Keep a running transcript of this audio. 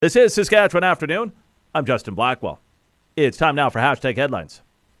This is Saskatchewan Afternoon. I'm Justin Blackwell. It's time now for Hashtag Headlines.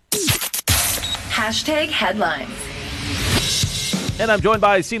 Hashtag Headlines. And I'm joined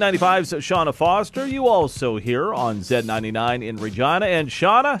by C95's Shauna Foster. You also here on Z99 in Regina. And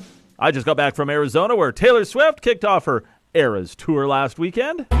Shauna, I just got back from Arizona where Taylor Swift kicked off her Eras tour last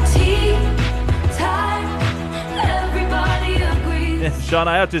weekend. Tea time, everybody agrees. And Shauna,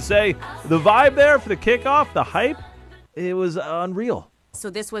 I have to say, the vibe there for the kickoff, the hype, it was unreal. So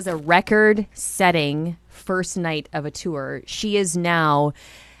this was a record-setting first night of a tour. She is now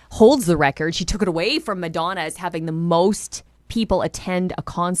holds the record. She took it away from Madonna as having the most people attend a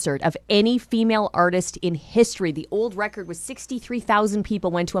concert of any female artist in history. The old record was 63,000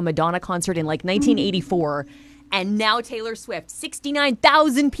 people went to a Madonna concert in like 1984. And now Taylor Swift,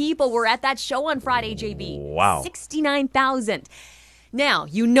 69,000 people were at that show on Friday, JB. Wow. 69,000. Now,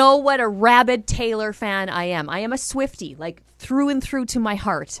 you know what a rabid Taylor fan I am. I am a Swiftie, like through and through to my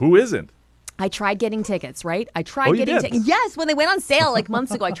heart. Who isn't? I tried getting tickets, right? I tried you getting did? tickets. Yes, when they went on sale like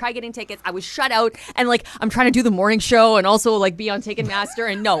months ago, I tried getting tickets. I was shut out and like I'm trying to do the morning show and also like be on Ticketmaster.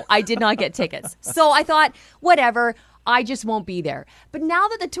 And no, I did not get tickets. So I thought, whatever, I just won't be there. But now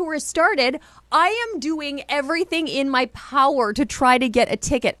that the tour has started, I am doing everything in my power to try to get a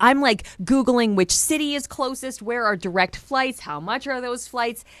ticket. I'm like Googling which city is closest, where are direct flights, how much are those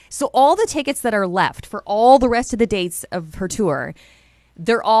flights. So all the tickets that are left for all the rest of the dates of her tour,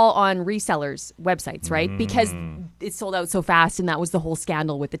 they're all on resellers' websites, right? Because it sold out so fast, and that was the whole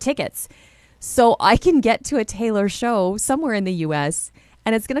scandal with the tickets. So I can get to a Taylor show somewhere in the U.S.,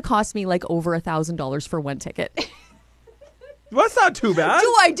 and it's going to cost me like over $1,000 for one ticket. Well, that's not too bad.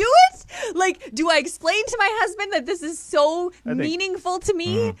 Do I do it? Like, do I explain to my husband that this is so meaningful to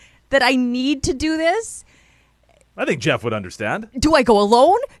me that I need to do this? I think Jeff would understand. Do I go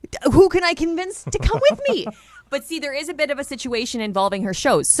alone? Who can I convince to come with me? But see, there is a bit of a situation involving her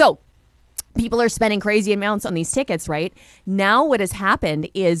shows. So people are spending crazy amounts on these tickets, right? Now what has happened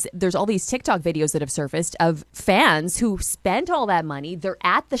is there's all these TikTok videos that have surfaced of fans who spent all that money. They're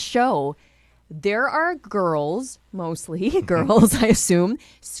at the show. There are girls, mostly girls, I assume,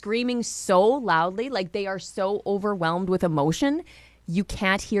 screaming so loudly, like they are so overwhelmed with emotion. You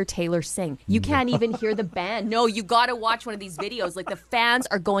can't hear Taylor sing. You can't even hear the band. No, you got to watch one of these videos. Like the fans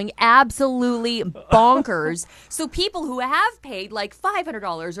are going absolutely bonkers. So people who have paid like $500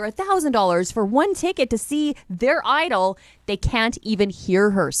 or $1,000 for one ticket to see their idol, they can't even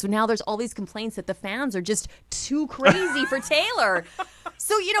hear her. So now there's all these complaints that the fans are just too crazy for Taylor.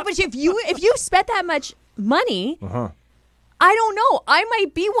 So, you know, but if you spent that much money, I don't know. I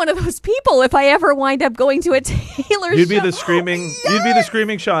might be one of those people if I ever wind up going to a Taylor You'd show. be the screaming. Yes! You'd be the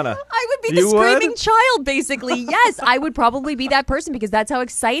screaming Shauna. I would be the screaming child, basically. Yes, I would probably be that person because that's how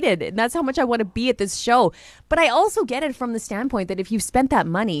excited and that's how much I want to be at this show. But I also get it from the standpoint that if you've spent that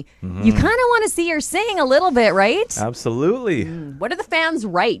money, you kind of want to see her sing a little bit, right? Absolutely. What are the fans'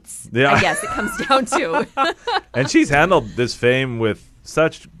 rights? Yeah. I guess it comes down to. And she's handled this fame with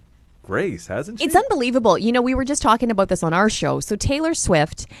such grace, hasn't she? It's unbelievable. You know, we were just talking about this on our show. So Taylor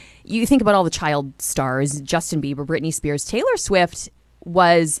Swift, you think about all the child stars, Justin Bieber, Britney Spears. Taylor Swift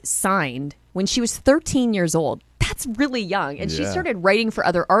was signed when she was 13 years old. That's really young. And she started writing for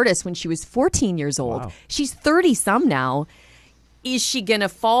other artists when she was 14 years old. Wow. She's 30-some now. Is she going to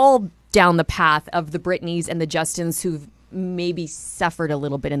fall down the path of the Britneys and the Justins who've maybe suffered a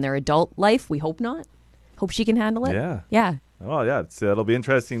little bit in their adult life? We hope not. Hope she can handle it. Yeah. Yeah. Well, yeah, it'll be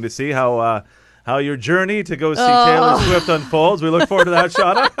interesting to see how your journey to go see Taylor Swift unfolds. We look forward to that,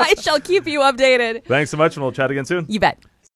 Shauna. I shall keep you updated. Thanks so much, and we'll chat again soon. You bet.